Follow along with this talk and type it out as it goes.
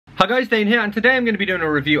Hi guys, Dane here, and today I'm going to be doing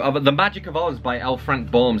a review of The Magic of Oz by L.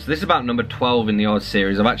 Frank Baum. So this is about number 12 in the Oz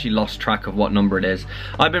series. I've actually lost track of what number it is.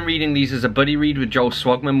 I've been reading these as a buddy read with Joel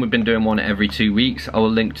Swogman. We've been doing one every 2 weeks. I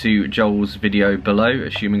will link to Joel's video below,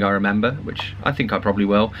 assuming I remember, which I think I probably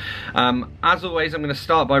will. As always, I'm going to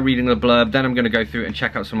start by reading the blurb, then I'm going to go through and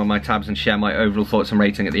check out some of my tabs and share my overall thoughts and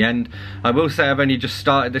rating at the end. I will say I've only just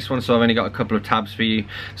started this one, so I've only got a couple of tabs for you.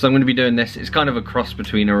 So I'm going to be doing this. It's kind of a cross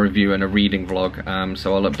between a review and a reading vlog,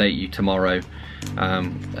 so I'll update you tomorrow.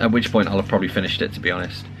 At which point I'll have probably finished it, to be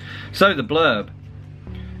honest. So the blurb.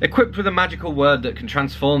 Equipped with a magical word that can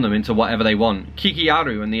transform them into whatever they want, Kiki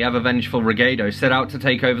Aru and the ever-vengeful Regado set out to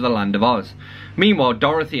take over the land of Oz. Meanwhile,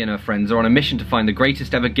 Dorothy and her friends are on a mission to find the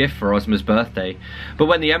greatest ever gift for Ozma's birthday. But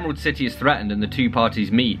when the Emerald City is threatened and the two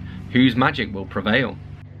parties meet, whose magic will prevail?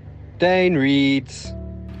 Dane reads.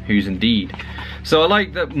 Whose indeed. So I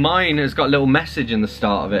like that mine has got a little message in the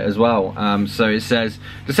start of it as well. So it says,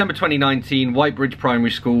 December 2019, Whitebridge Primary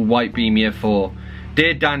School, White Beam Year 4.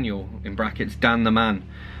 Dear Daniel, in brackets, Dan the man.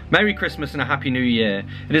 Merry Christmas and a Happy New Year.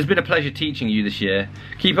 It has been a pleasure teaching you this year.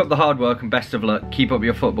 Keep up the hard work and best of luck. Keep up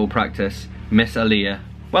your football practice. Miss Aaliyah.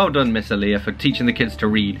 Well done, Miss Aaliyah, for teaching the kids to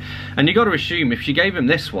read. And you got to assume if she gave him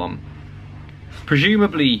this one,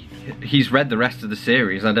 presumably he's read the rest of the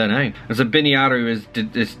series. I don't know. And so Bini Aru has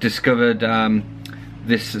discovered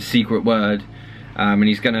this secret word, and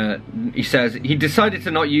he says he decided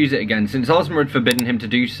to not use it again since Ozma had forbidden him to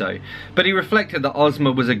do so. But he reflected that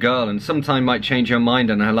Ozma was a girl and sometime might change her mind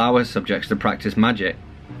and allow her subjects to practice magic.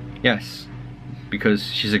 Yes, because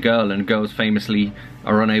she's a girl and girls famously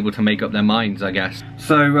are unable to make up their minds, I guess.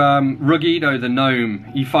 So Rugido the gnome,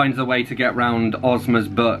 he finds a way to get round Ozma's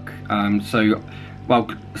book.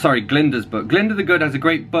 Glinda's book. Glinda the Good has a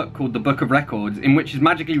great book called the Book of Records, in which is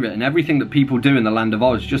magically written everything that people do in the land of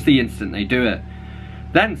Oz, just the instant they do it.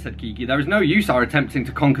 Then, said Kiki, there is no use our attempting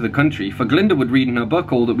to conquer the country, for Glinda would read in her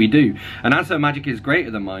book all that we do, and as her magic is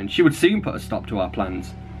greater than mine, she would soon put a stop to our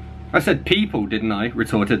plans. I said people, didn't I?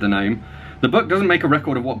 Retorted the gnome. The book doesn't make a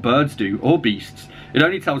record of what birds do, or beasts. It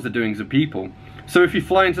only tells the doings of people. So if you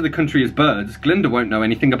fly into the country as birds, Glinda won't know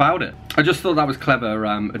anything about it. I just thought that was clever,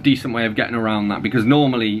 a decent way of getting around that, because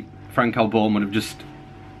normally Frank L. Baum would have just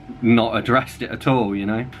not addressed it at all, you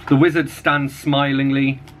know. The wizard stands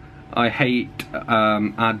smilingly. I hate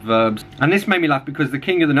adverbs. And this made me laugh because the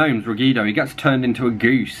king of the gnomes, Rugido, he gets turned into a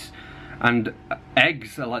goose. And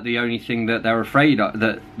eggs are like the only thing that they're afraid of,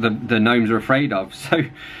 that the gnomes are afraid of. So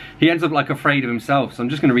he ends up like afraid of himself. So I'm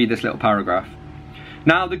just going to read this little paragraph.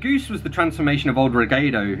 Now, the goose was the transformation of old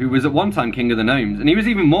Regado, who was at one time king of the gnomes, and he was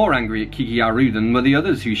even more angry at Kiki Aru than were the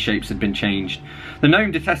others whose shapes had been changed. The gnome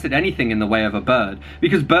detested anything in the way of a bird,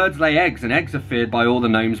 because birds lay eggs, and eggs are feared by all the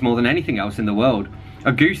gnomes more than anything else in the world.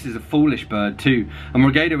 A goose is a foolish bird too, and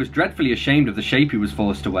Regado was dreadfully ashamed of the shape he was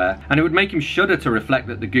forced to wear, and it would make him shudder to reflect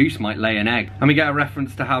that the goose might lay an egg. And we get a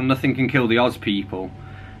reference to how nothing can kill the Oz people.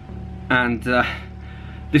 And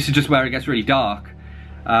this is just where it gets really dark.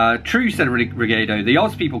 True, said Regado, the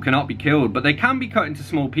Oz people cannot be killed, but they can be cut into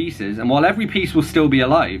small pieces, and while every piece will still be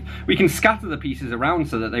alive, we can scatter the pieces around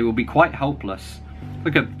so that they will be quite helpless.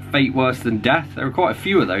 Look at fate worse than death. There are quite a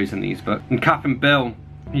few of those in these books. And Captain Bill,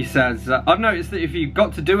 he says, I've noticed that if you've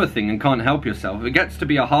got to do a thing and can't help yourself, it gets to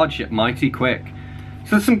be a hardship mighty quick.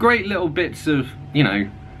 So there's some great little bits of, you know,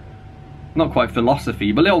 not quite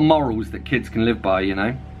philosophy, but little morals that kids can live by, you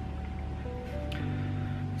know.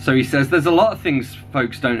 So he says, there's a lot of things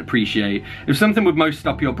folks don't appreciate. If something would most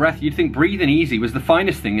stop your breath, you'd think breathing easy was the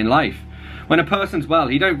finest thing in life. When a person's well,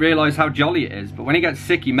 he don't realise how jolly it is, but when he gets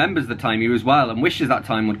sick, he remembers the time he was well and wishes that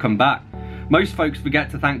time would come back. Most folks forget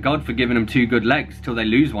to thank God for giving them 2 good legs till they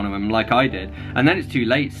lose one of them, like I did, and then it's too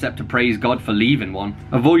late except to praise God for leaving one.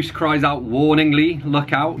 A voice cries out warningly,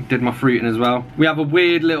 look out. Did my fruiting as well. We have a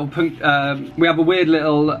weird little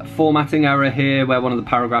formatting error here where one of the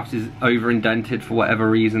paragraphs is over indented for whatever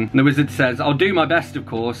reason. And the wizard says, I'll do my best of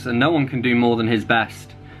course, and no one can do more than his best.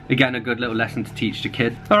 Again, a good little lesson to teach to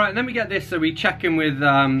kids. Alright, and then we get this, so we check in with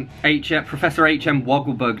Professor H.M.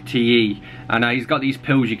 Wogglebug TE, and he's got these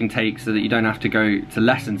pills you can take so that you don't have to go to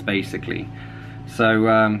lessons, basically.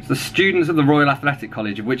 So, the students of the Royal Athletic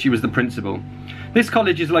College, of which he was the principal. This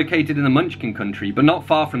college is located in the Munchkin country, but not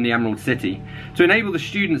far from the Emerald City. To enable the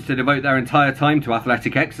students to devote their entire time to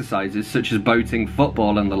athletic exercises, such as boating,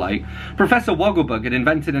 football and the like, Professor Wogglebug had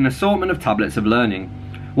invented an assortment of tablets of learning.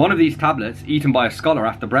 One of these tablets, eaten by a scholar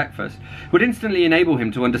after breakfast, would instantly enable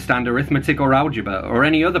him to understand arithmetic or algebra or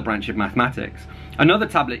any other branch of mathematics. Another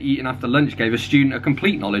tablet eaten after lunch gave a student a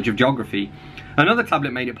complete knowledge of geography. Another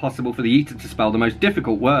tablet made it possible for the eater to spell the most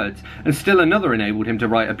difficult words, and still another enabled him to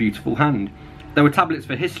write a beautiful hand. There were tablets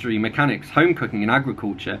for history, mechanics, home cooking and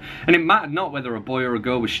agriculture, and it mattered not whether a boy or a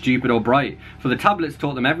girl was stupid or bright, for the tablets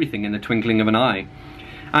taught them everything in the twinkling of an eye.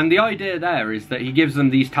 And the idea there is that he gives them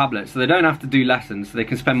these tablets so they don't have to do lessons, so they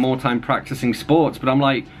can spend more time practicing sports. But I'm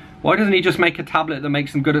like, why doesn't he just make a tablet that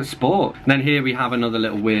makes them good at sport? And then here we have another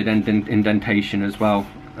little weird indentation as well.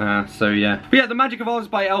 So yeah. But yeah, The Magic of Oz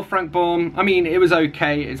by L. Frank Baum. I mean, it was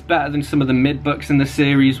okay. It's better than some of the mid-books in the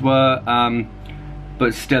series were.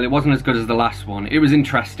 But still, it wasn't as good as the last one. It was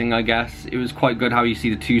interesting, I guess. It was quite good how you see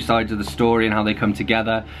the two sides of the story and how they come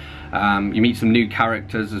together. You meet some new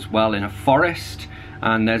characters as well in a forest.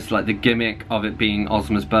 And there's like the gimmick of it being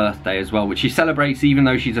Ozma's birthday as well, which she celebrates even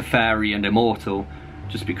though she's a fairy and immortal,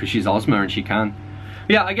 just because she's Ozma and she can.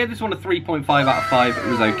 But yeah, I gave this one a 3.5 out of 5. It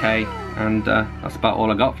was okay, and that's about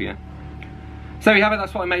all I got for you. So there you have it,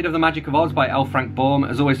 that's what I made of The Magic of Oz by L. Frank Baum.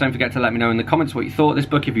 As always, don't forget to let me know in the comments what you thought of this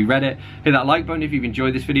book if you read it. Hit that like button if you've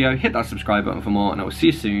enjoyed this video, hit that subscribe button for more, and I will see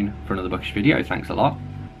you soon for another bookish video. Thanks a lot.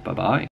 Bye bye.